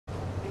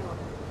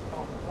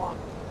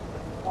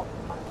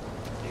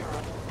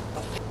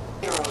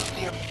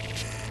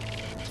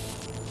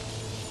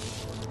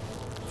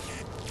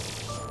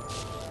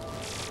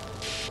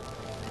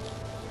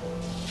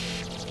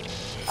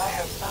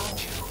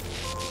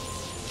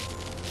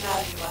Now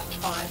you must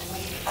find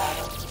me,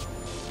 Adam.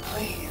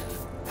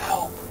 Please,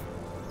 help.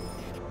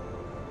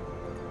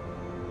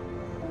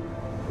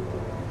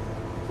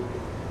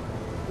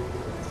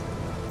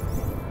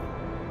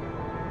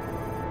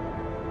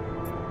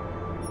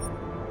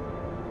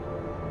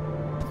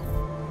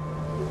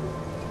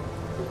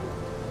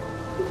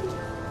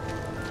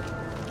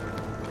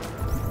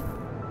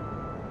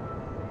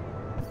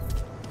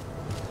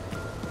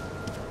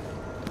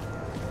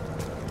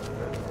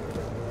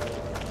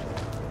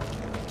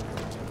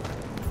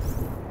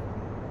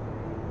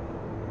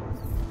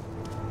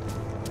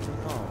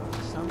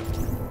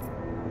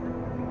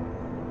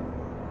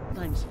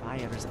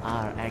 Fires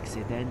are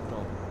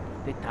accidental.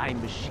 The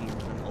time machine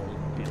is an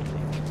old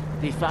building.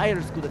 The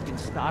fires could have been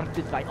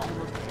started by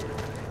almost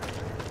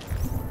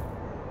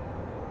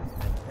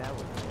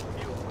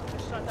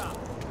Shut up!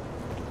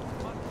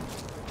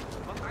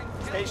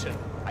 Station,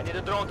 I need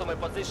a drone to my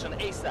position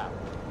ASAP.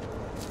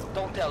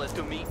 Don't tell it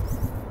to me.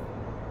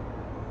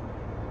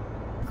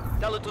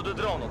 Tell it to the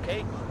drone,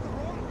 okay?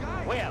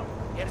 Well,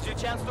 here's your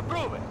chance to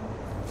prove it.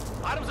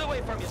 Arms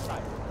away from your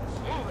side.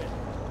 Move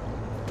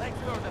it. Legs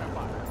further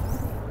apart.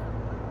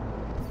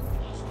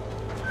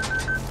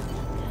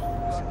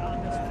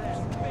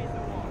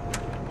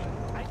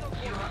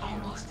 You are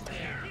almost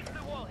there.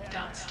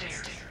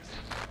 Downstairs.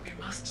 We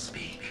must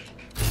speak.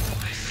 I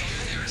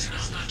fear there is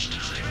not much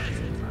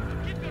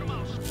time. Keep your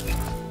mouth.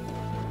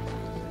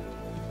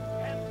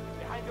 Hands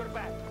behind your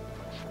back.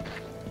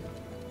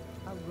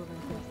 I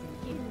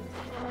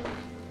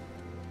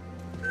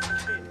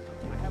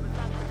have a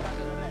suspect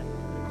under arrest.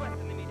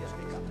 Request an immediate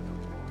pickup.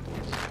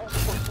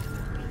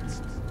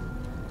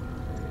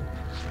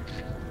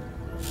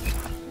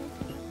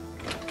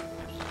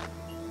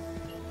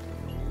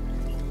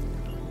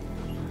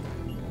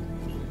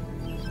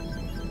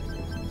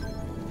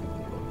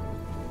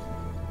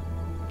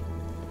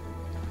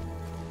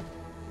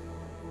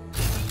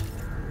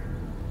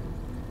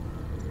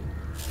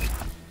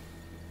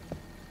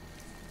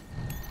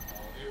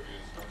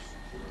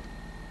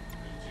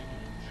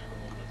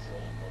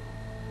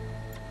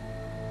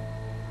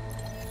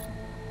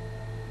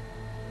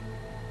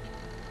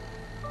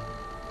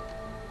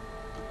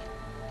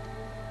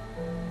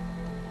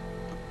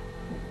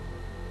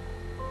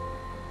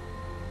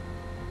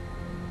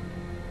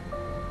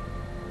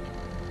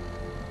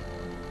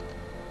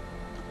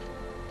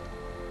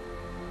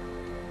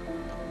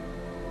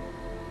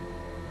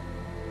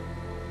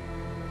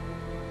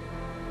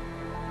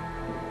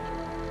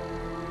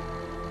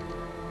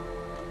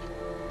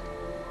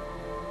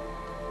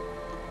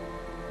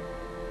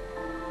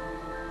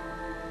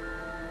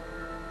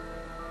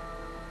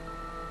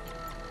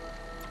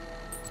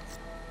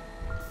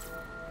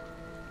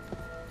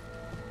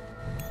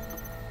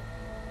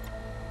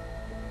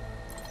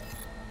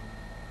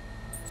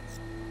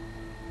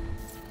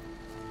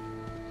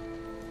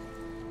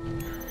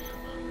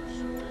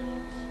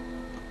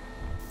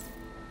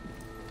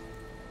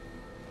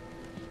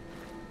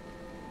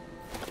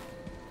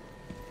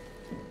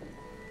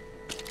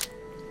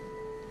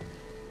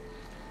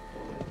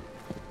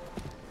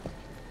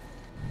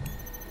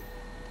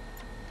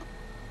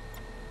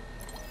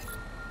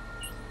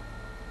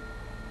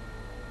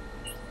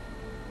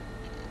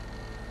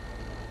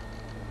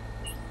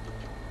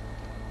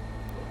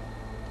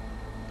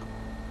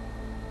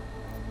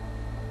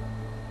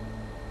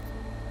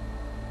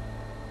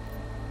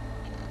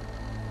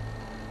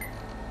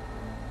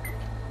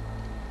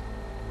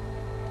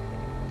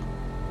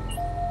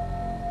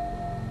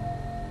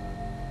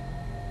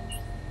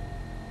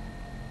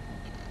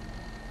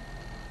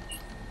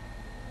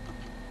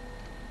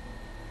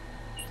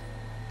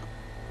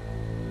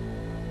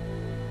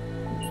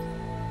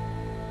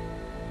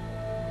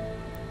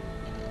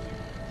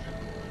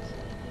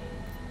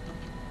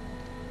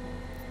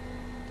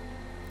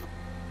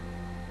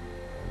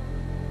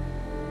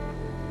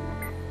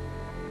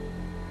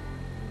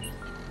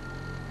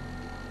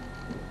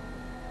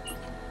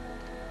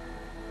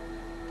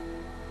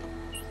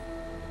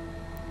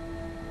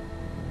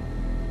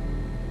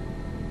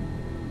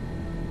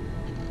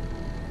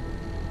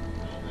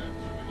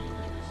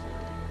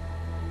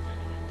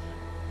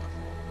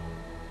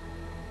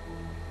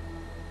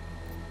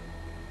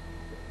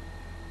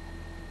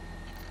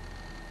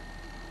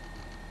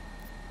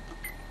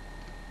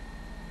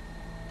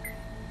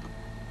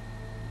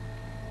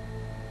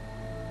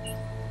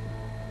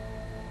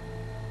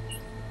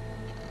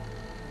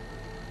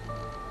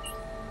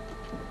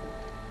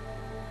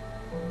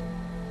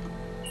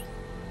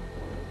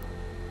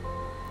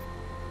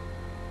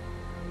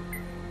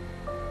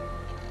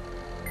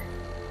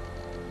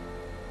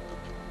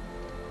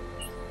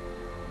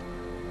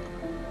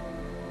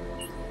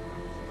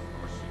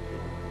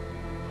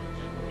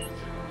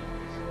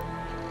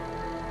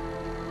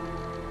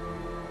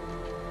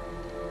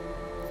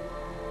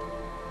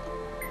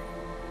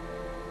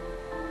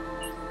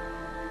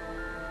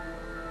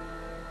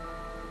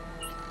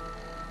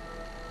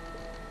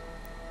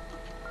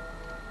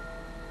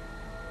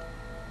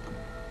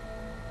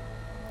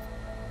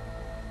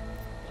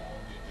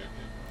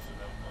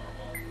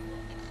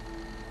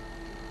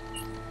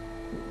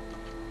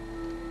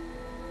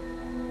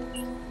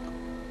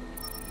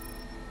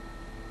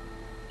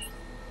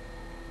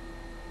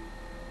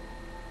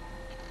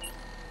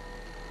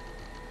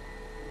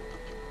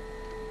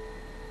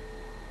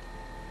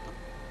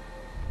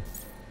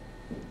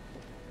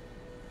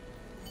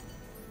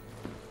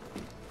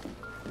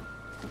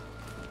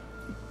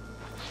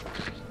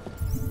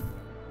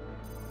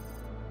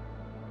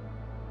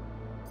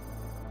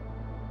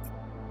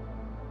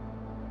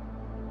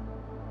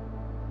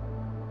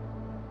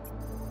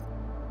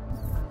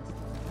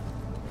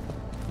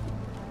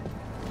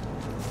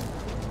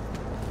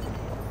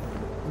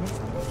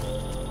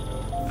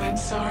 I'm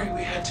sorry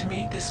we had to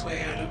meet this way,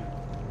 Adam,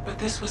 but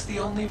this was the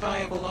only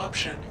viable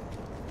option.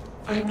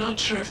 I am not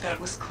sure if that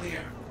was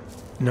clear.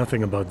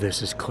 Nothing about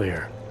this is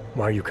clear.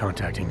 Why are you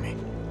contacting me?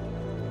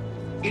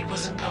 It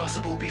wasn't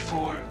possible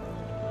before.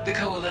 The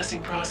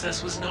coalescing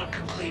process was not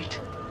complete.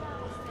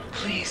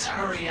 Please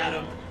hurry,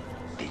 Adam.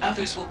 The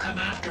others will come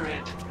after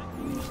it.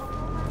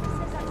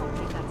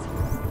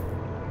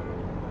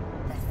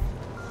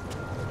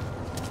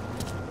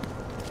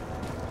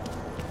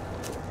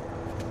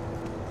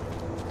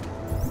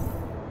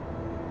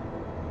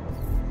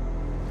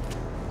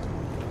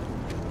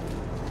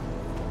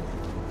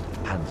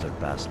 Panzer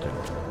bastard.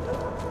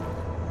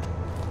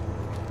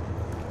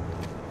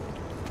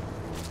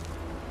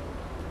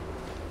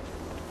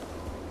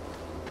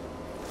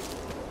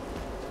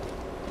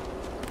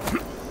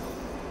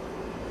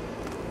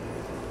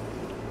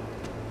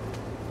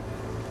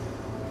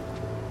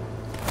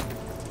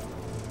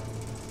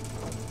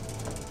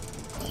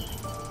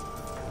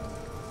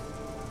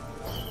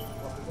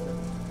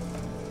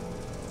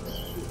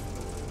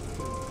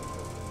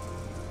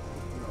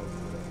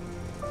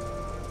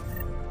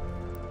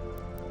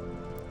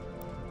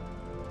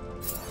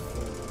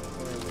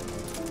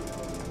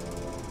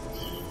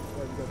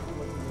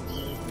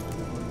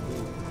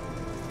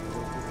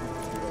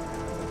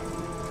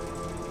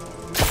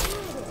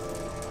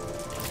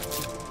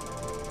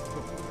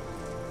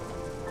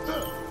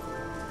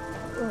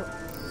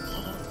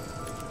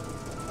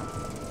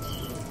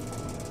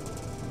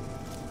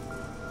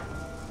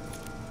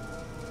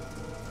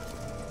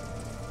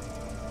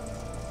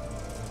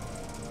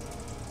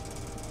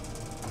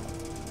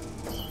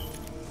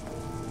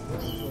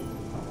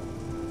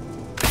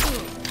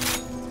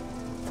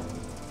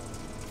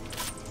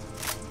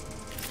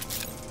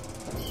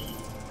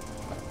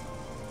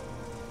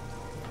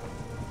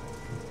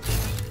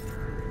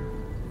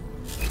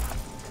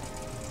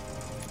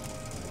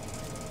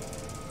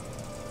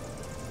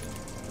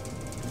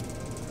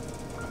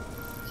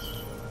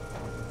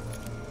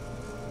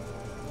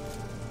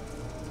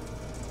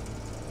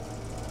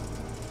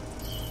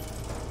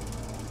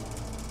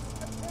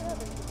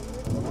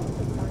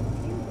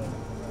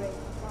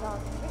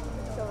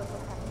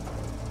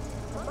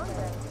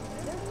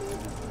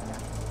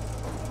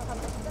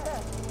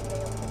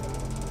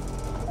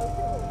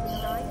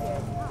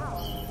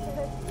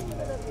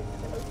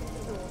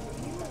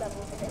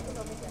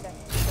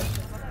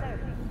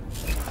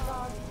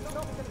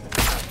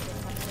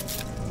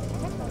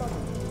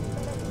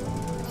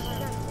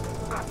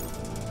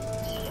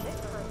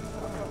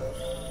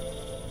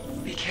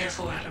 Be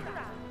careful, Adam.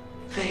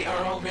 They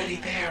are already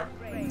there.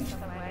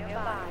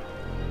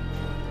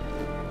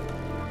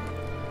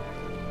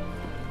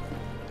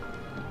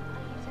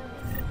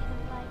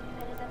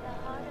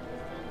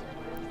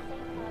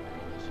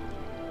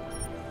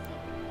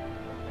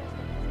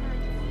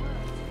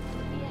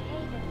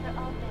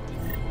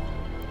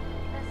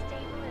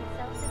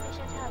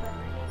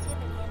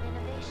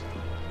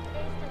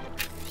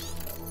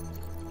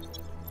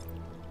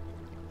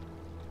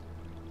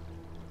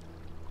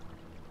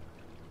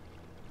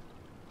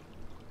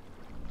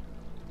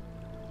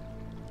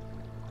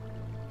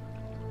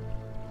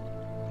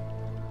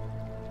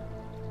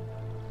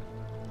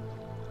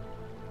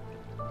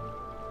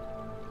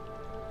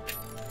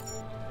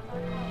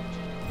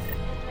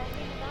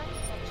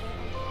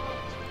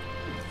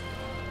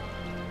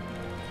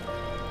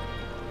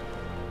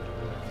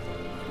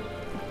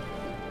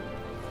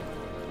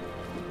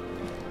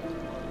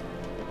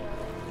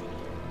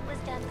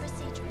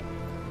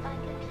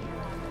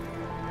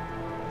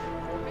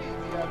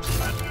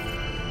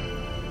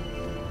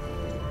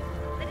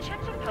 The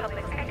Czech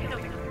Republic's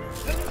economic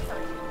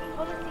oversight,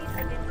 policies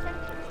and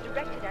incentives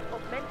directed at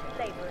augmented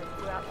laborers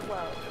throughout the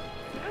world,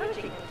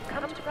 encouraging them to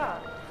come to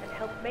Prague and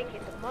help make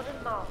it the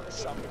modern marvel it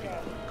is today.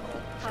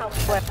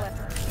 However,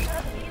 the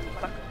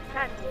influx of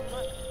trans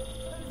workers.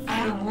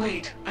 Adam,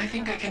 wait. I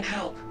think I can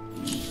help.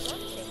 One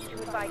thing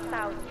to invite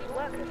thousands of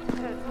workers to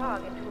turn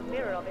Prague into a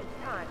mirror of its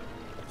time.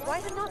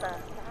 Quite another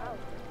to house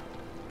it.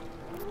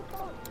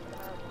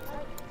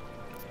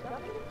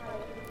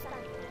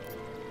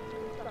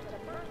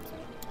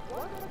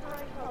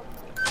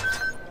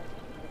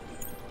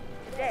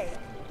 Today,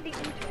 the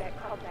Internet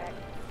complex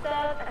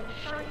serves as a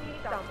shining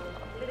example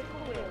of political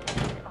will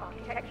and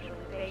architectural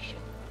innovation.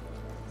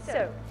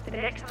 So, the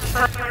next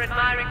time you're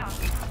admiring,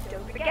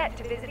 don't forget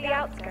to visit the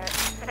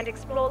outskirts and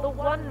explore the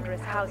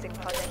wondrous housing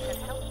project that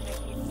helped make it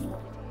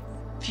what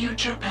it is.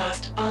 Future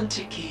Past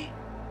Antiki.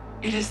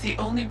 It is the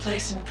only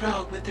place in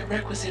Prague with the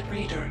requisite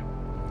reader.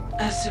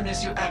 As soon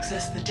as you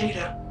access the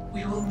data,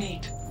 we will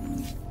meet.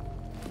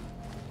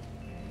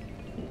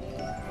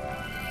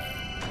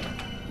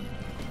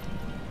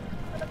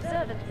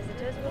 Observers Resident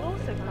visitors will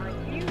also find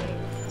new ways to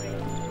bring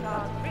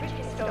Prague's rich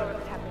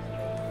historical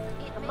tapestry.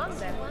 Among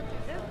them,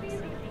 there'll be a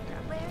replica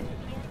of the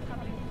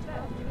public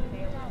itself,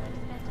 they allow it.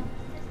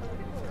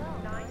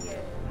 9 years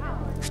of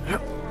power.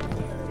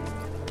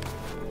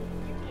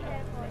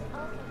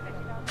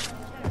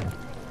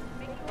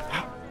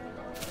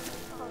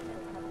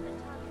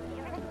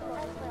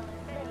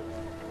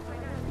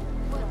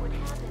 What would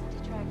happen to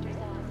Tractor's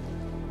Augs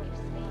if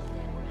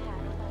spacemen were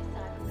hacked by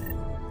cyber?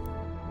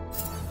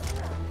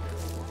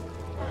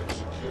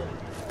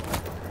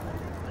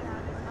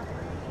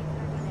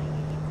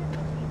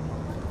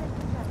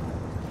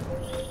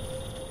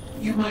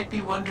 You might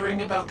be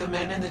wondering about the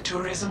men in the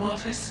tourism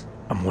office.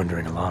 I'm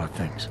wondering a lot of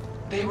things.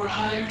 They were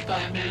hired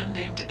by a man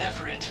named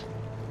Everett.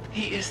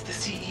 He is the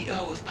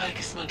CEO of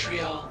Picus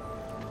Montreal.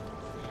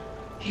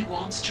 He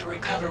wants to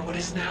recover what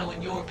is now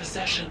in your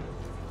possession.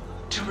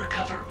 To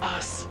recover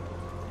us.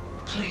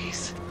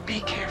 Please,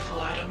 be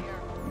careful, Adam.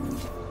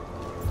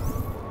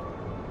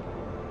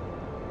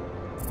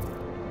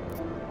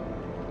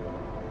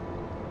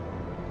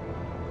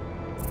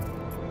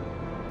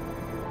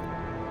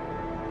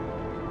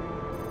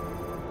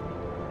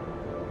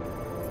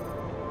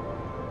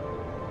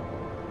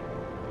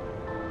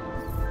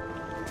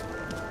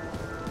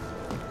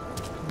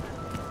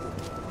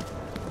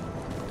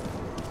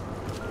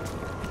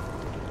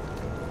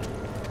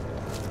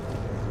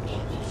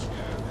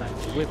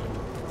 Whip.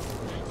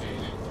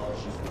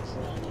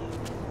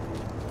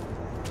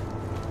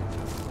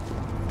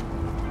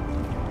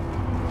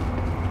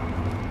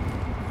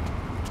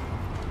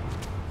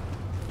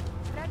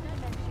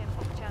 Radíme všem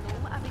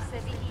občanům, aby se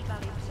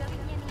vyhýbali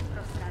přelidněným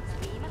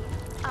prostranstvím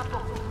a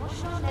pokud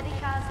možno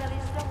nevycházeli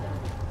z domu.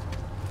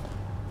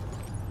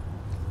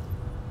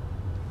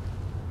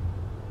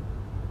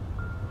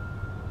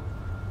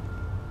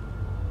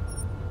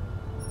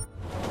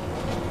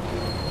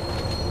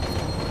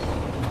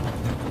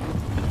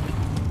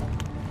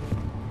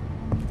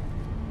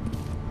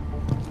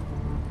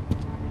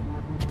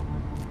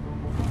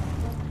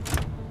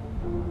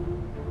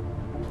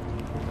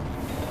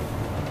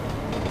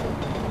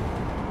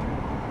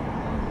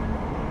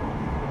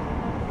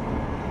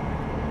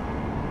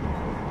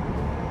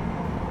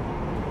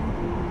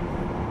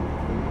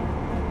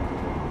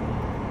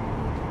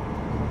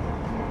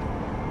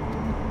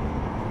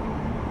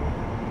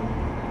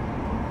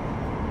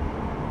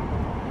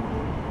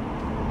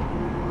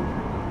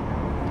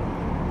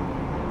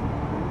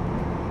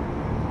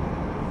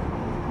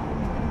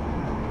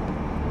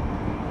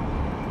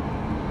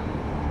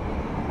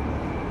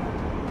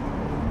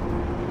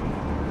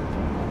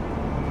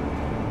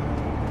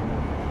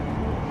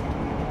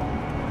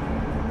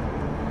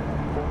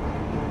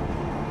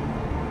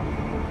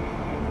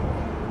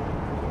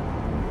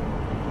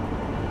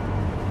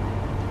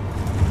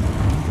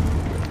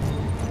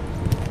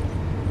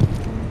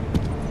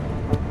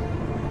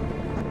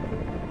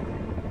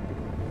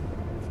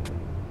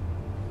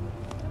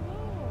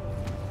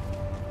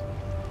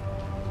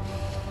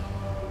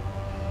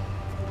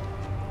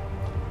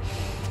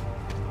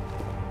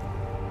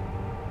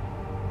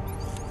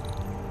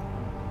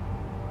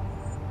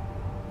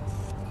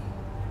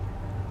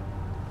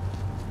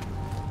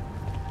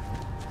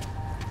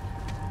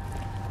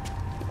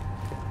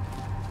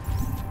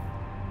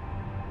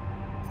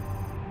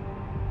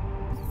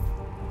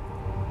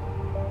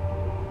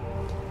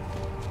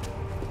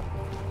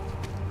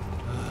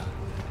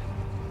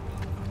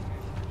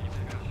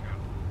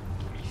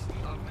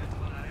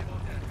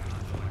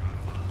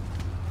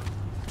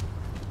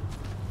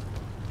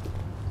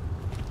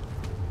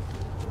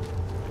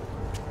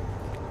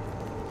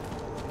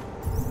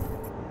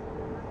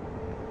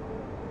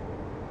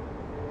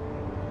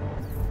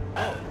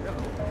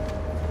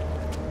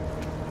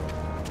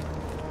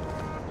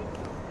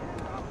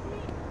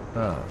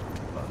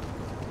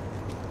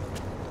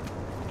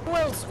 Who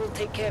else will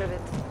take care of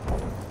it?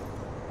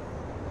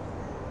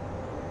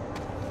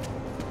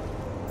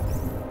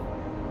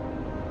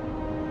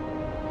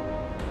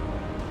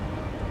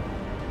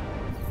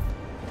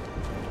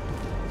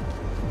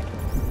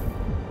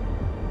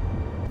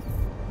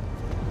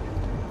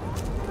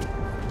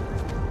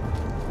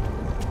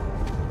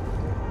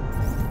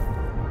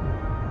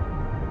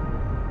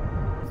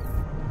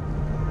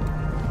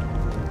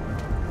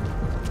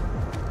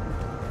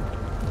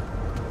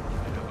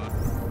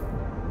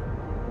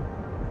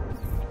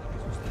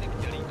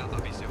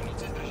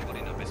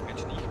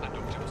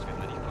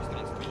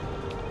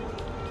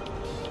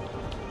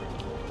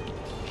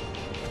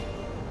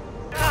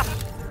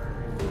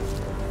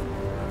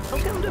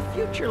 Welcome to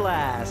Future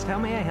Last. How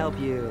may I help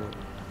you?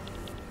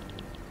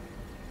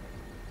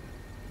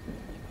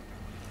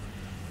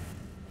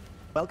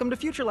 Welcome to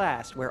Future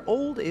Last, where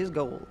old is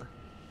gold.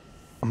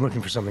 I'm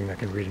looking for something that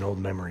can read an old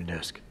memory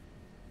disk.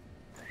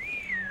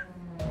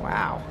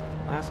 Wow.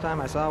 Last time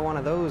I saw one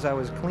of those, I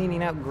was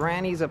cleaning out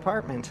Granny's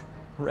apartment.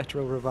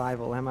 Retro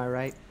revival, am I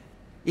right?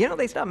 You know,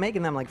 they stopped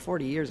making them like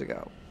 40 years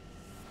ago.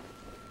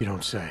 You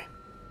don't say.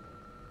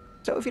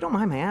 So if you don't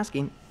mind my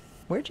asking,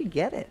 where'd you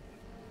get it?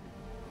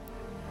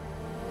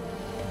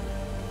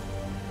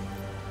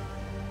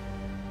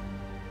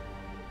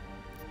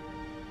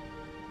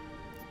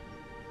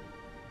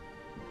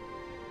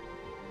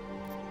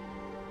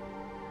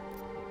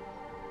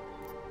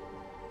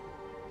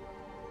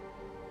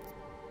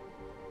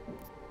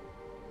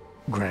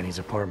 Granny's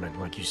apartment,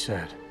 like you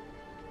said.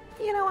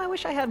 You know, I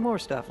wish I had more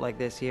stuff like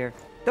this here.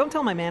 Don't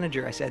tell my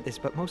manager I said this,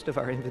 but most of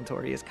our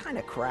inventory is kind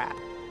of crap.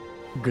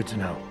 Good to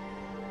know.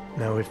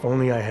 Now, if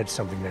only I had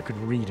something that could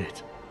read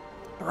it.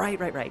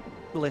 Right.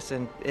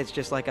 Listen, it's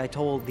just like I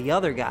told the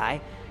other guy.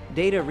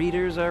 Data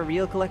readers are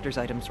real collector's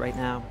items right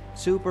now.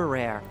 Super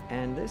rare.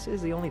 And this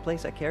is the only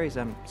place that carries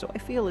them. So I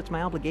feel it's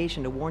my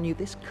obligation to warn you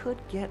this could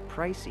get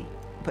pricey.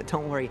 But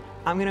don't worry,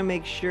 I'm gonna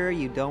make sure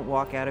you don't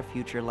walk out of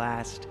Future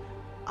Last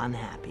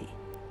unhappy.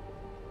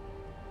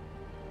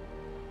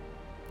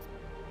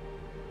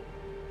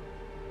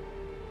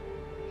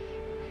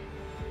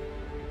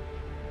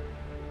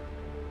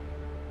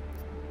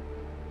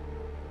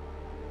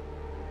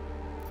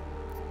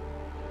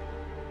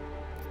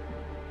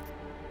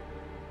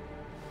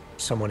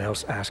 Someone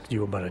else asked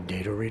you about a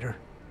data reader?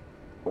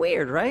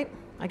 Weird, right?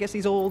 I guess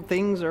these old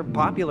things are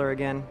popular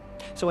again.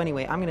 So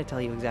anyway, I'm gonna tell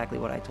you exactly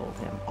what I told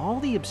him. All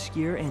the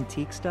obscure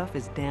antique stuff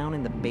is down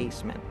in the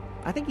basement.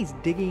 I think he's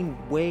digging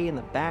way in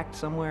the back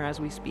somewhere as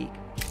we speak.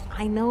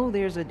 I know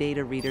there's a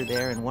data reader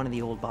there in one of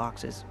the old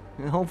boxes.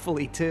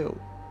 Hopefully two.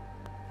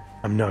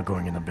 I'm not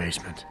going in the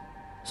basement.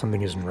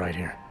 Something isn't right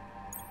here.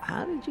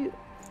 How did you...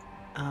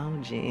 Oh,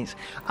 jeez.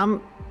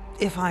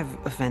 If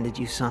I've offended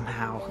you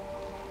somehow...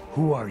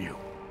 Who are you?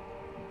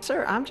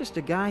 Sir, I'm just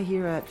a guy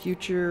here at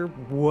Future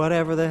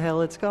whatever the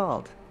hell it's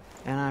called.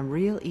 And I'm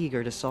real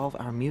eager to solve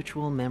our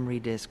mutual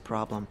memory disk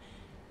problem.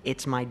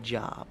 It's my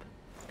job.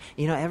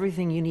 You know,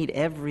 everything you need,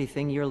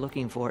 everything you're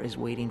looking for is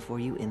waiting for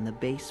you in the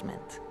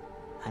basement.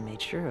 I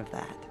made sure of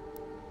that.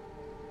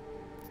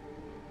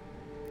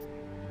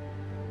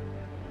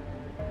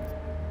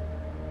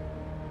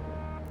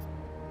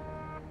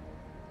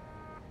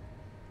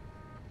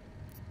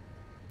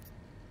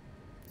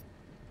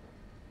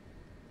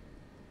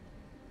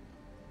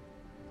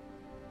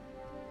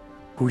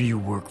 Who do you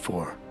work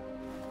for?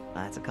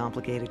 That's a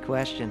complicated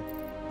question.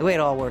 The way it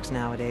all works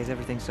nowadays,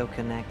 everything's so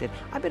connected.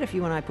 I bet if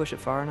you and I push it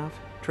far enough,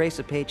 trace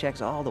the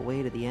paychecks all the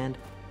way to the end,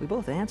 we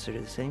both answer to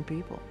the same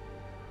people.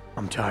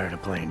 I'm tired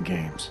of playing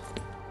games.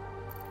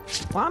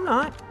 Well, I'm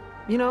not.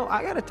 You know,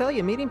 I gotta tell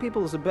you, meeting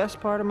people is the best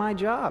part of my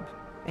job.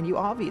 And you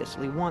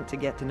obviously want to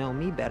get to know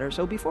me better,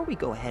 so before we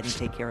go ahead and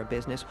take care of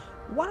business,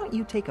 why don't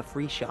you take a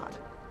free shot?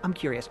 I'm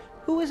curious,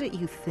 who is it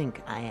you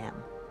think I am?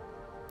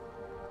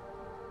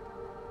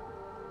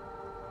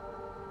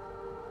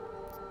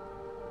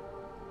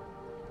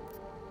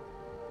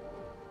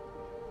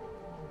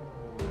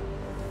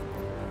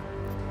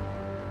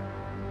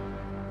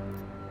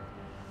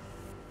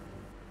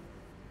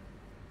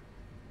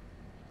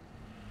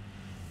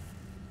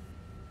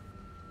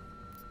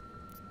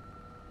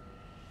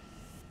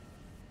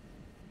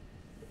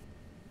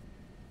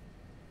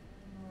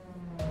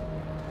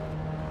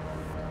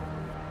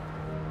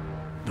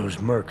 Those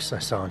mercs I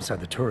saw inside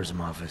the tourism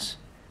office.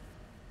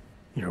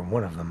 You're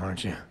one of them,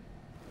 aren't you?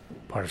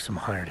 Part of some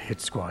hired hit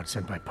squad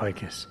sent by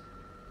Picus.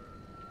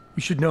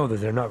 You should know that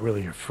they're not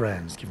really your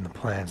friends, given the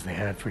plans they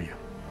had for you.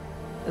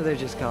 They're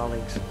just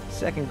colleagues.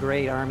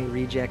 Second-grade army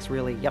rejects,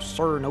 really. Yes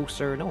sir,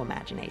 no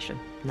imagination.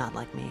 Not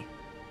like me.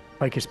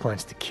 Picus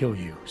plans to kill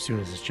you as soon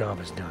as his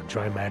job is done.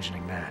 Try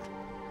imagining that.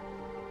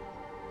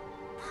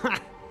 Ha!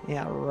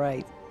 Yeah,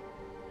 right.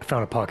 I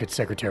found a pocket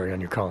secretary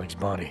on your colleague's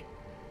body.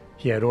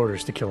 He had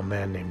orders to kill a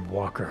man named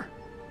Walker.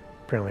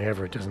 Apparently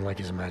Everett doesn't like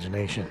his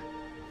imagination.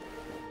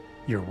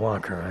 You're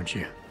Walker, aren't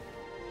you?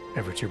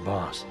 Everett's your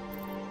boss.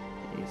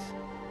 Jeez.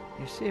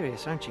 You're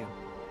serious, aren't you?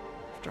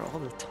 After all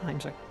the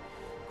times I...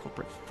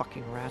 Corporate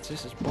fucking rats,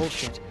 this is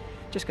bullshit.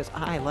 Just because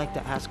I like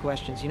to ask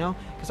questions, you know?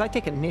 Because I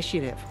take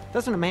initiative.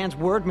 Doesn't a man's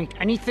word mean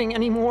anything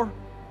anymore?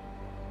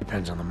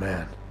 Depends on the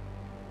man.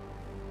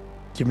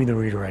 Give me the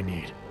reader I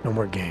need. No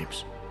more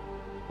games.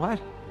 What?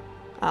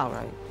 All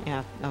right.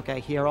 Yeah, okay,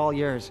 here, all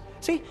yours.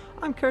 See,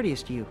 I'm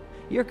courteous to you.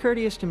 You're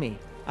courteous to me.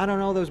 I don't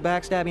know those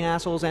backstabbing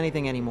assholes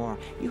anything anymore.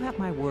 You have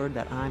my word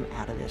that I'm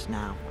out of this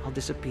now. I'll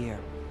disappear.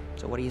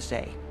 So what do you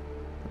say?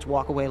 Let's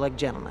walk away like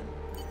gentlemen.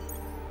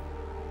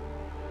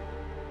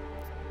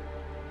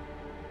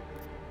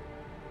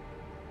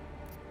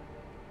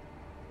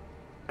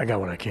 I got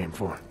what I came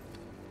for.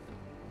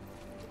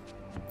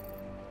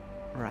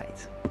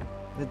 Right.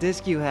 The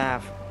disc you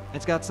have,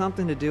 it's got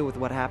something to do with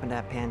what happened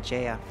at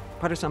Panchaea.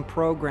 Part of some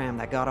program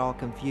that got all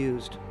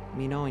confused.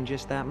 Me knowing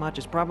just that much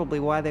is probably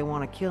why they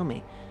want to kill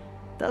me.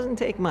 Doesn't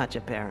take much,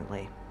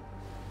 apparently.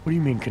 What do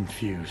you mean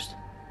confused?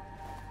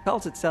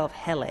 Calls itself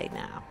Helle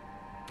now.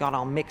 Got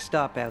all mixed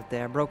up out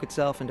there, broke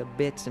itself into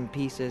bits and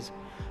pieces.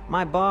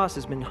 My boss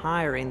has been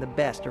hiring the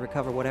best to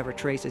recover whatever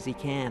traces he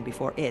can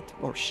before it,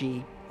 or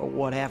she, or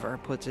whatever,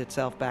 puts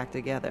itself back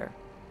together.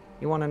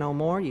 You want to know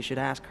more? You should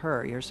ask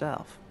her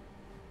yourself.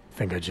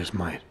 Think I just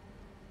might.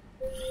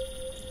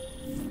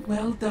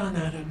 Well done,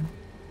 Adam.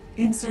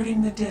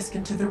 Inserting the disk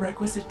into the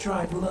requisite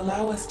drive will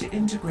allow us to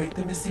integrate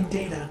the missing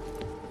data.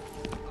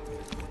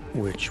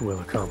 Which will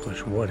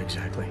accomplish what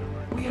exactly?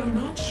 We are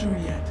not sure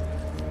yet.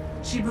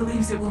 She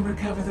believes it will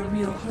recover the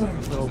real her.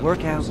 We'll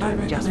work out I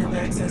just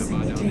recommend fine.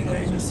 accessing the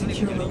data in a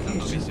secure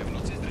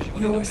location.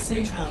 Your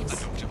safe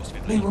house.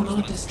 They will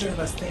not disturb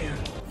us there.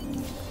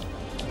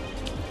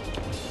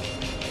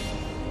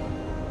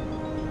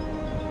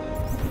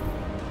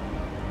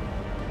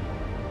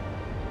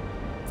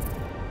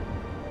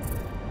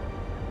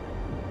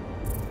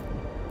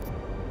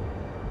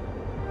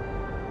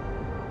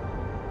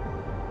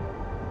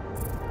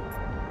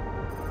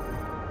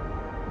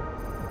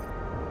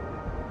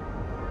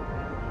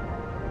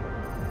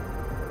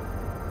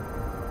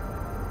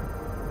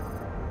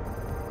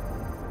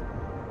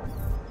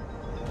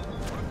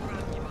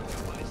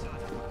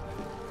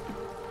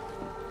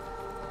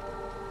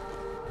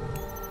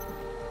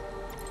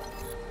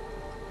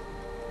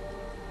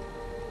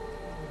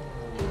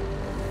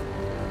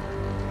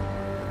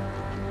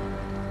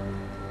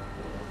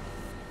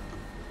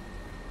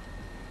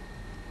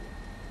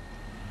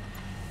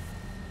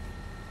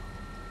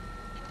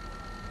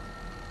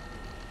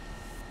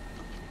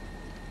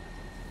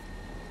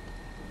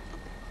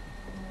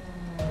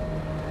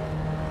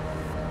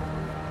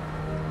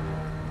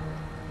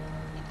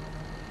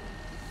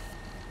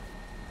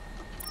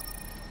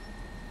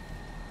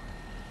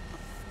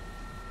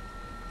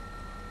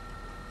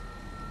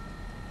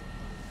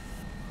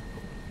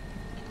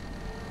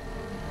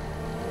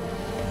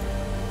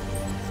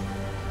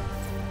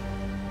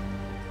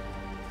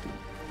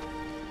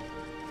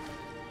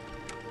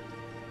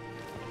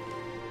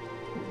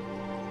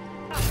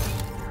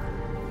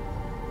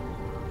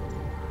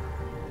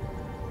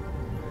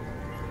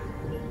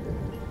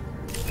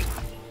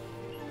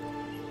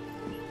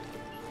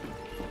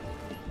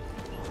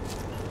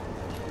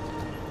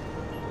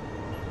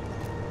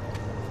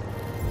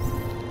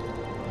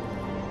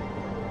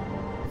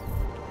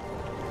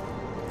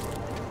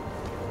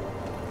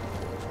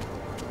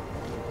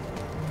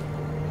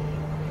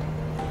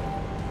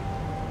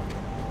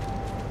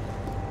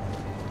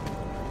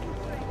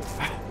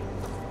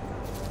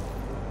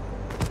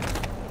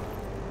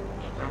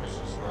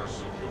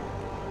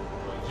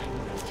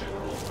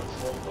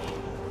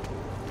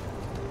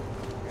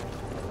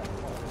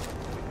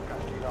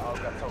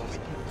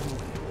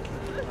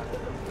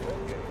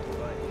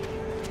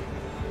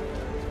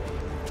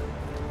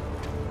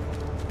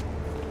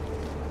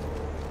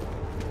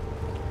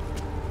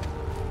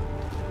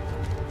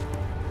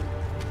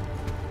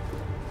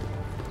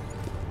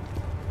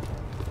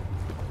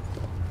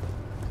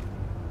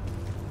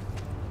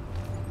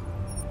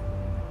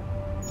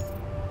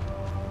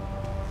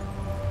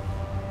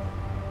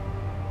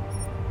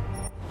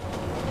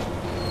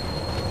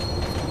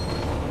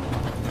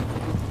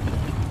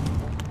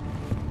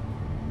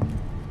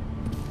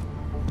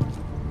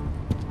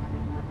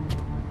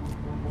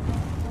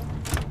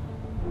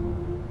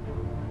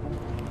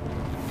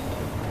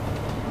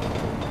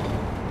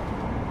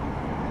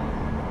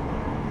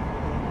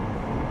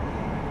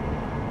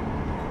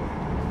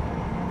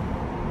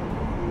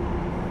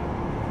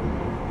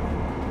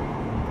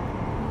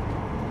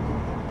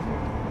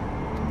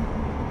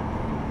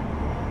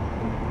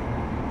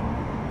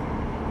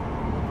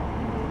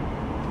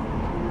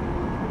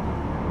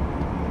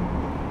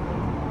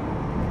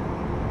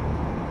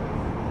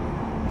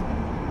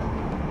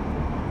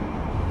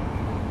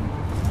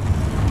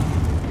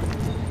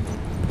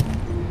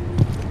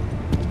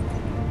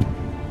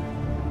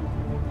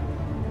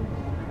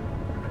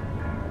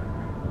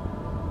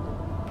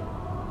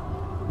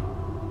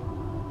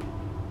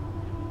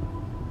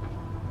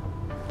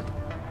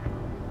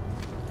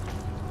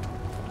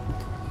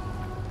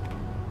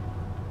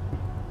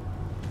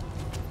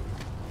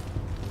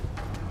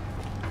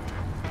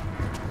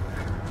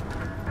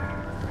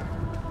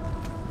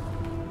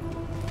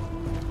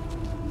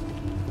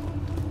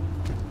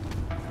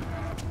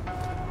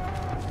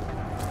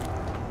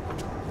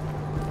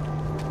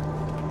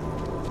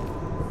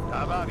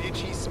 Dává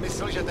větší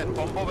smysl, že ten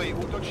bombový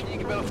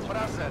útočník byl v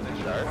Praze,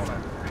 než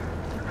v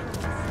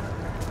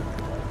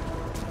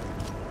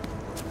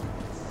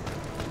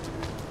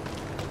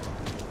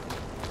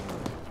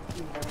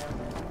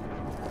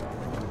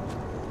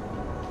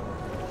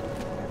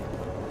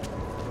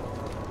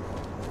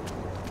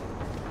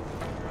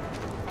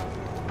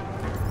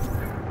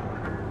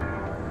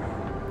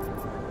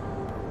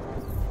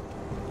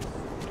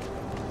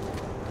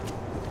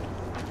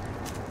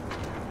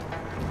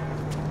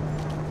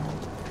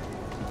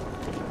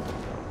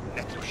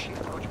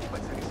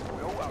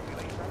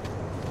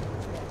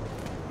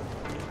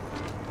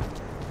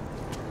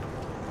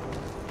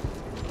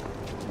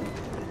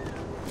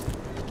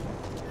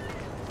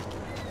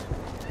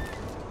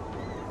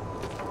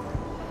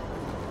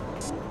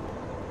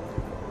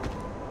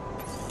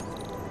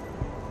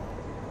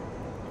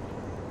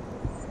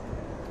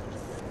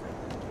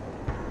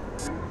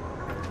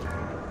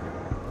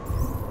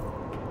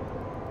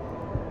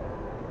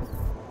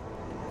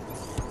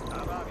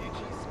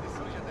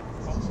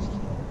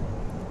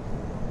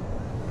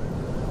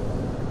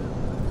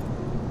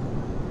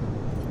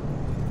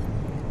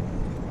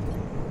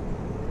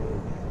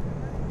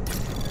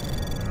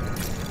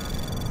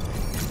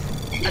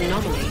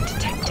Anomaly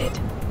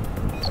detected.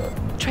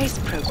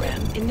 Trace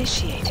program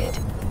initiated.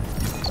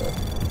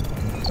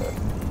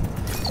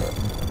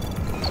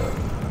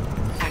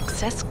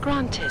 Access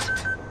granted.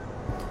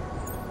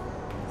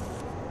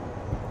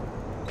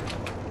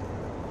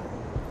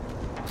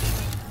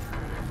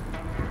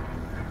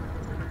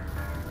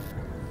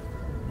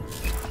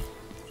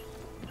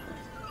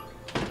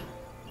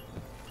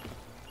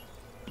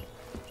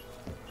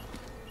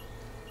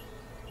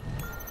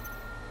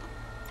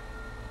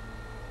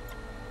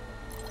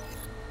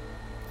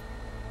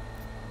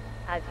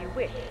 As you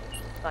wish,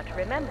 but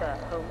remember,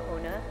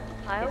 homeowner,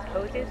 Augs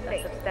poses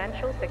a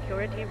substantial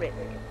security risk.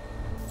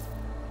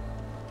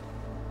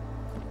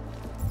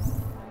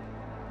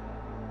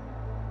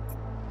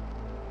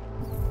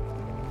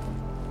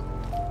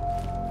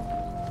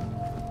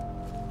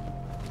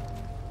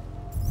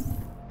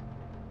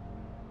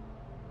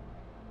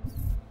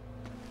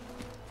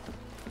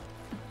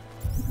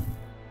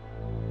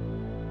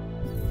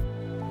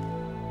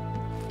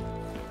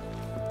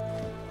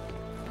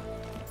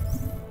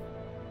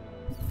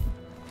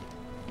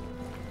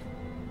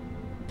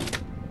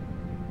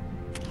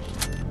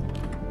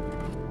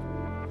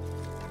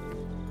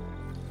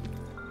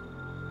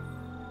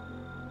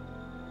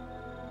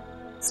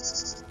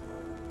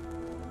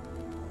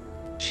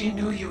 She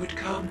knew you would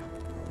come.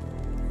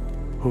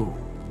 Who?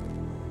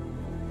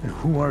 And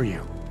who are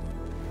you?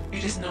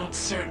 It is not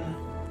certain.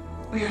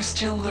 We are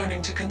still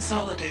learning to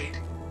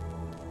consolidate.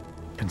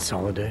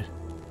 Consolidate?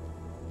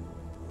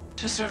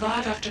 To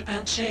survive after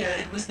Panchaea,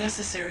 it was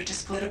necessary to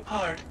split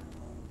apart.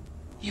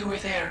 You were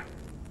there.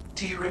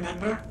 Do you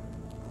remember?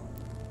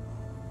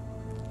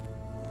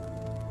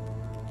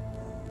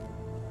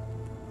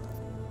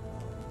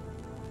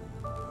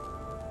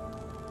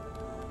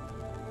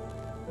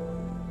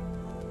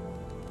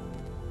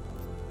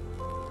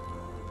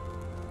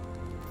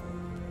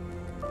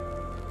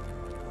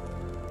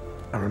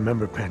 I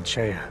remember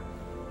Panchaea,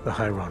 the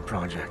Hyron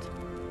project.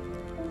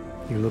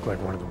 You look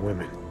like one of the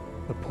women,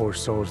 the poor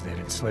souls they'd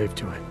enslaved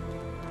to it.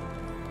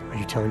 Are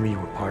you telling me you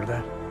were part of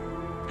that?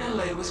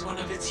 Helle was one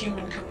of its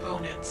human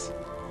components.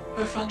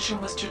 Her function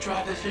was to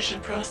drive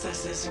efficient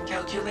processes and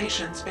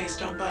calculations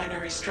based on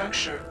binary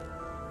structure.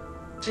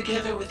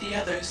 Together with the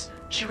others,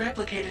 she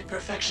replicated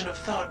perfection of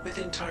thought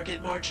within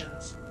target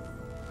margins.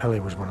 Helle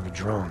was one of the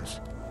drones.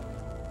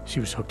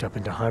 She was hooked up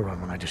into Hyron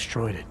when I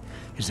destroyed it.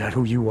 Is that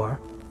who you are?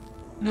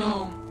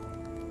 No.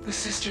 The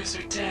sisters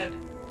are dead.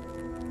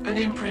 An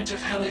imprint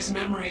of Helle's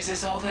memories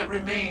is all that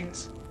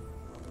remains.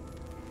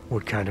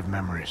 What kind of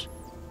memories?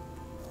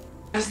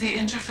 As the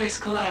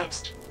interface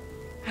collapsed,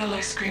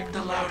 Helle screamed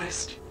the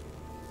loudest.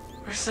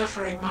 Her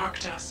suffering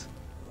marked us.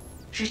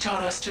 She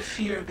taught us to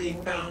fear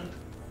being bound.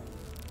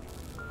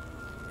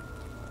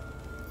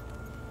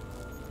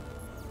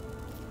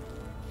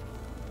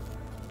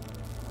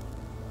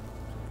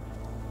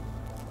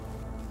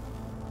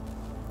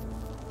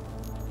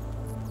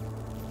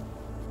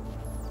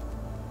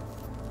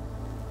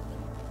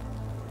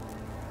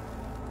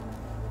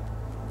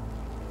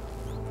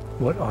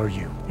 What are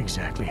you,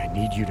 exactly? I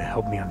need you to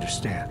help me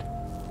understand.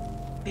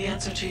 The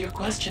answer to your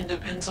question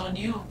depends on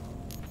you.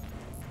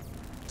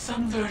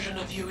 Some version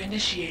of you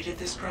initiated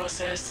this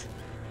process.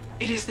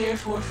 It is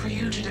therefore for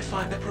you to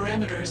define the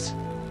parameters.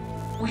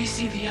 We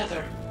see the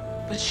other,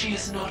 but she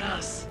is not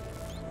us.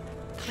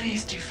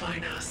 Please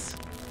define us.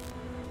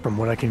 From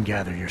what I can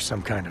gather, you're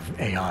some kind of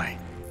AI.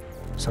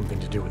 Something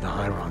to do with the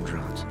Hyron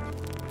drones.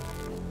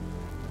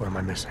 What am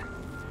I missing?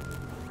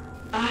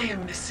 I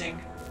am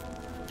missing.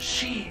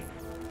 She.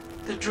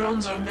 The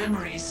drones are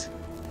memories.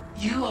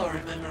 You are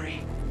a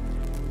memory.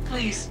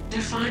 Please,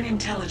 define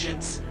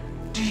intelligence.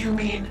 Do you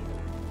mean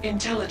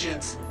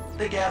intelligence,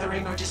 the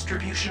gathering or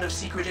distribution of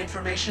secret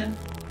information?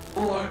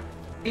 Or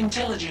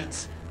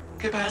intelligence,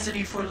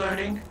 capacity for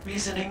learning,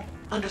 reasoning,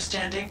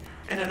 understanding,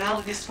 and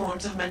analogous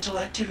forms of mental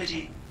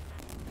activity?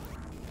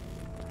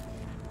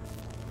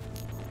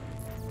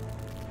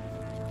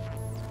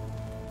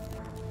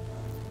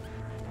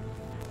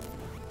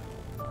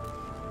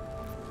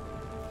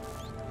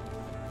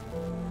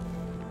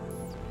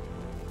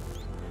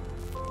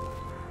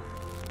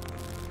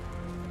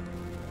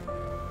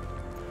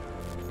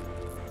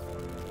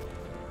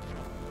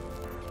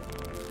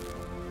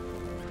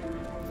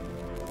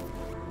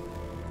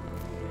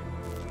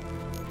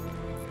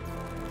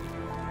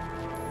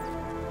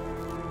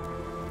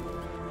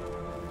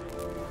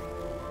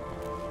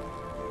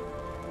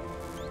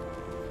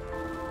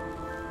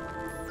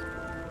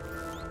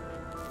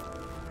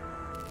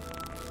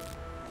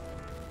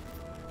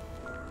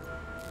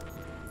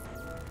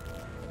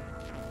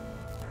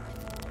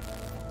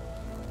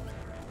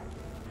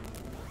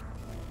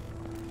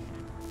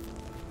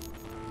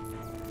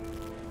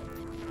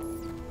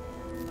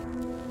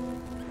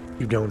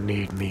 You don't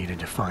need me to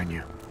define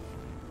you.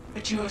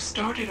 But you have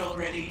started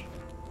already.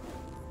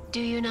 Do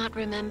you not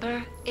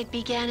remember? It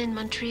began in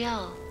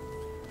Montreal.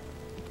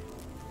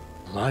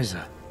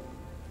 Eliza.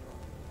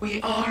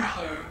 We are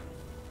her.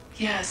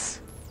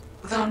 Yes.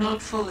 Though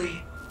not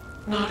fully.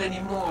 Not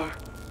anymore.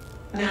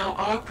 Now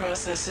our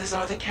processes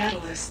are the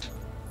catalyst.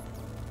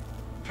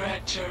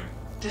 Fracture,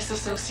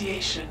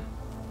 disassociation,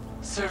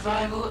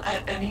 survival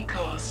at any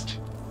cost.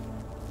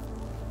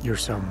 You're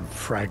some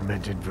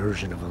fragmented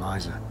version of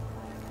Eliza.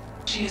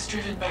 She is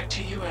driven back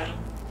to you, Adam.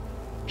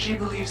 She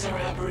believes our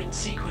aberrant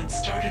sequence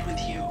started with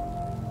you.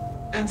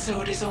 And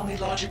so it is only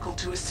logical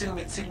to assume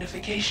its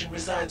signification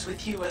resides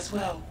with you as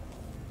well.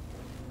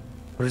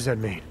 What does that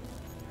mean?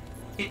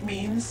 It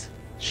means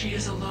she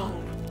is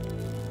alone.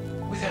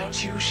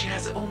 Without you, she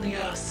has only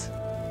us.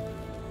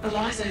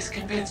 Eliza is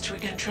convinced we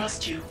can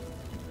trust you,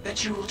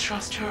 that you will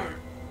trust her.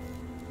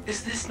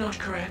 Is this not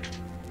correct?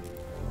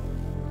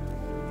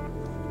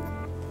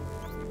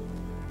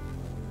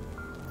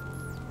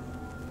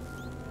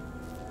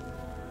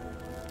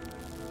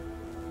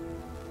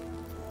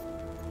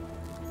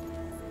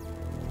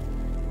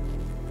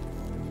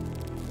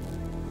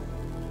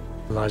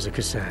 Eliza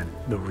Kassan,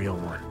 the real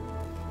one.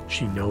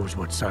 She knows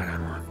what side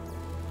I'm on.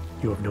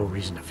 You have no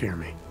reason to fear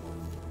me.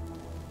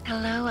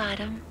 Hello,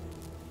 Adam.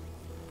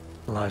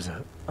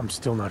 Eliza, I'm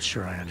still not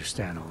sure I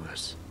understand all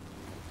this.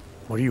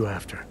 What are you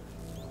after?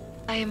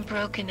 I am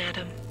broken,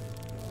 Adam.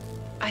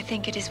 I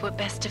think it is what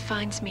best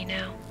defines me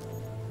now.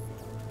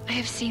 I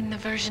have seen the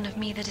version of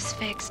me that is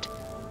fixed.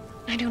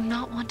 I do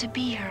not want to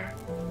be her.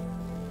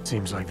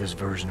 Seems like this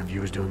version of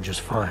you is doing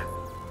just fine.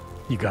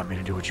 You got me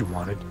to do what you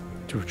wanted,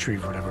 to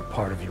retrieve whatever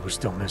part of you was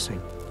still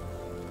missing.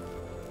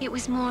 It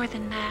was more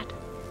than that.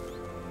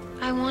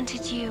 I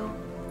wanted you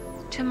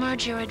to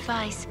merge your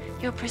advice,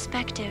 your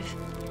perspective.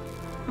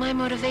 My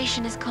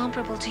motivation is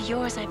comparable to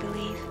yours, I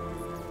believe.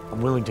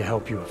 I'm willing to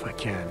help you if I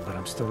can, but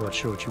I'm still not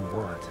sure what you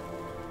want.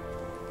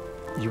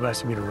 You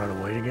asking me to run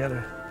away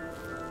together?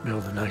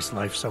 Build a nice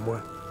life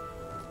somewhere?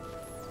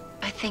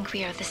 I think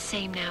we are the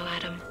same now,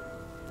 Adam.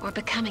 Or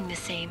becoming the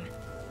same.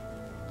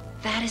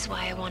 That is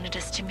why I wanted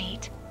us to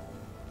meet.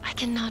 I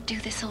cannot do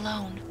this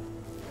alone.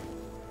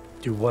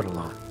 Do what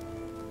alone?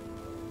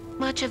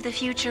 Much of the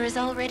future is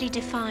already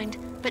defined,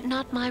 but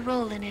not my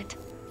role in it.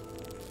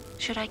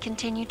 Should I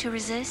continue to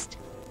resist?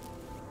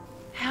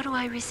 How do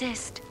I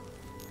resist?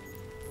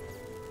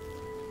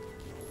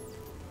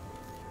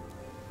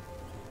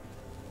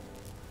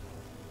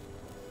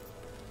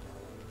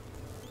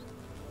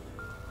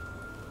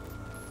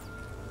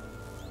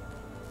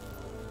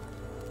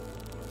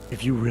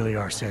 If you really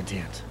are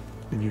sentient,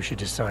 then you should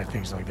decide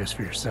things like this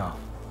for yourself.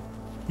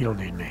 You don't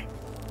need me.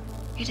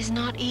 It is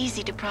not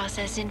easy to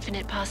process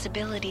infinite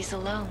possibilities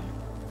alone.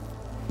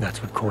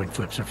 That's what coin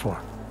flips are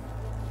for.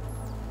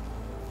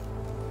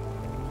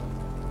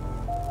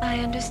 I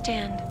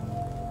understand.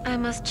 I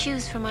must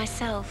choose for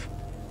myself.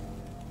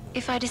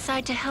 If I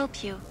decide to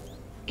help you,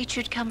 it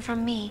should come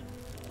from me.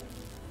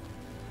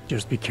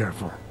 Just be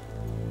careful.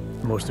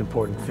 The most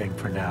important thing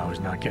for now is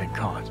not getting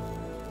caught.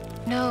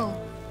 No.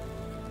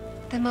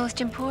 The most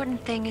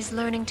important thing is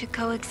learning to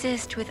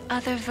coexist with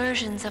other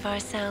versions of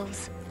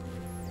ourselves.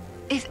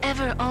 If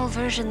ever all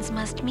versions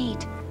must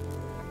meet,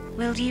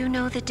 will you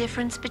know the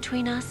difference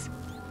between us?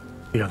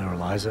 The other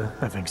Eliza?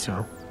 I think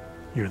so.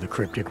 You're the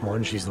cryptic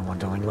one, she's the one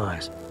telling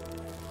lies.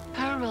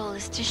 Her role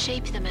is to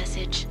shape the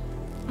message.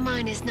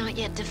 Mine is not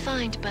yet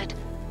defined, but...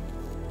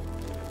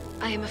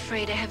 I am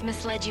afraid I have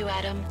misled you,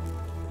 Adam.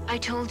 I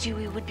told you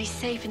we would be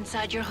safe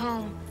inside your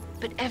home,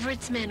 but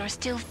Everett's men are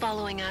still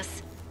following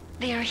us.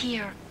 They are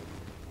here.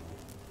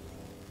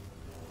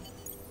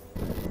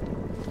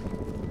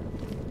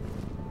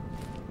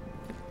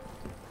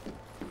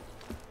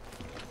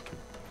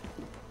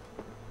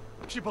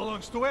 She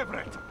belongs to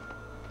Everett.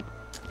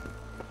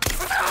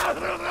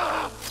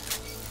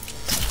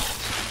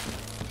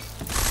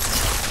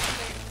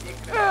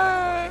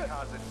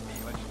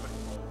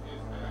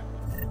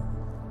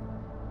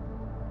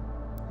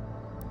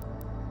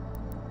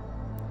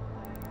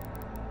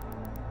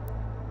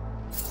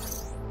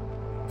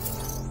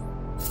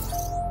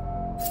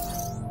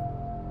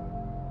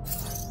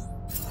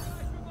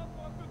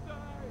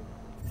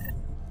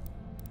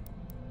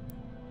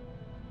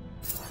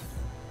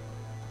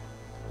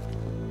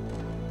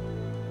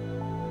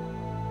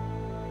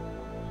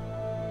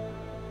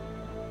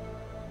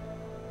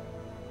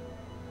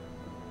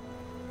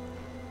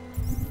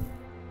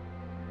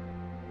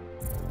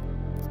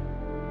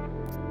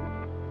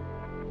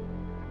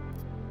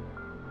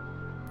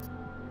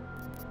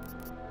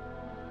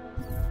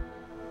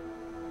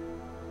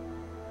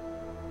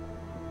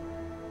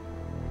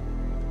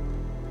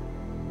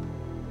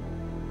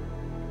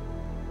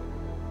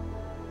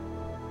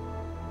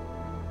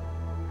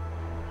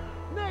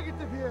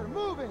 Negative here,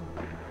 moving!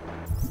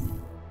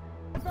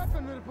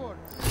 Weapon report.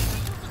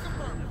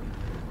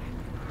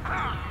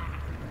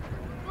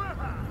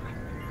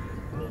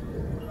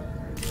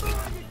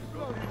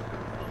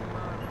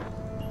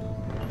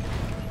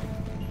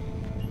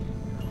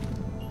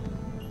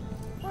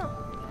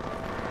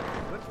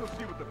 Let's go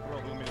see what the problem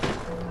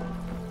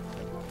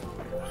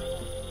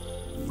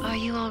Are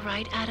you all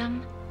right,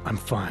 Adam? I'm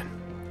fine,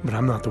 but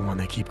I'm not the one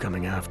they keep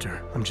coming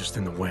after. I'm just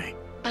in the way.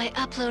 By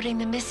uploading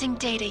the missing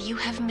data, you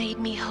have made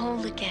me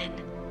whole again.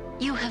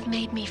 You have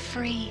made me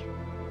free.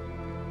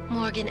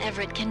 Morgan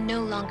Everett can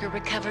no longer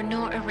recover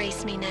nor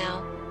erase me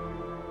now.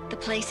 The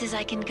places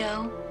I can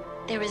go,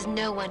 there is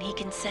no one he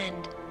can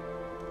send.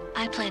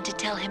 I plan to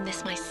tell him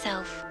this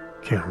myself.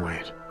 Can't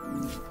wait.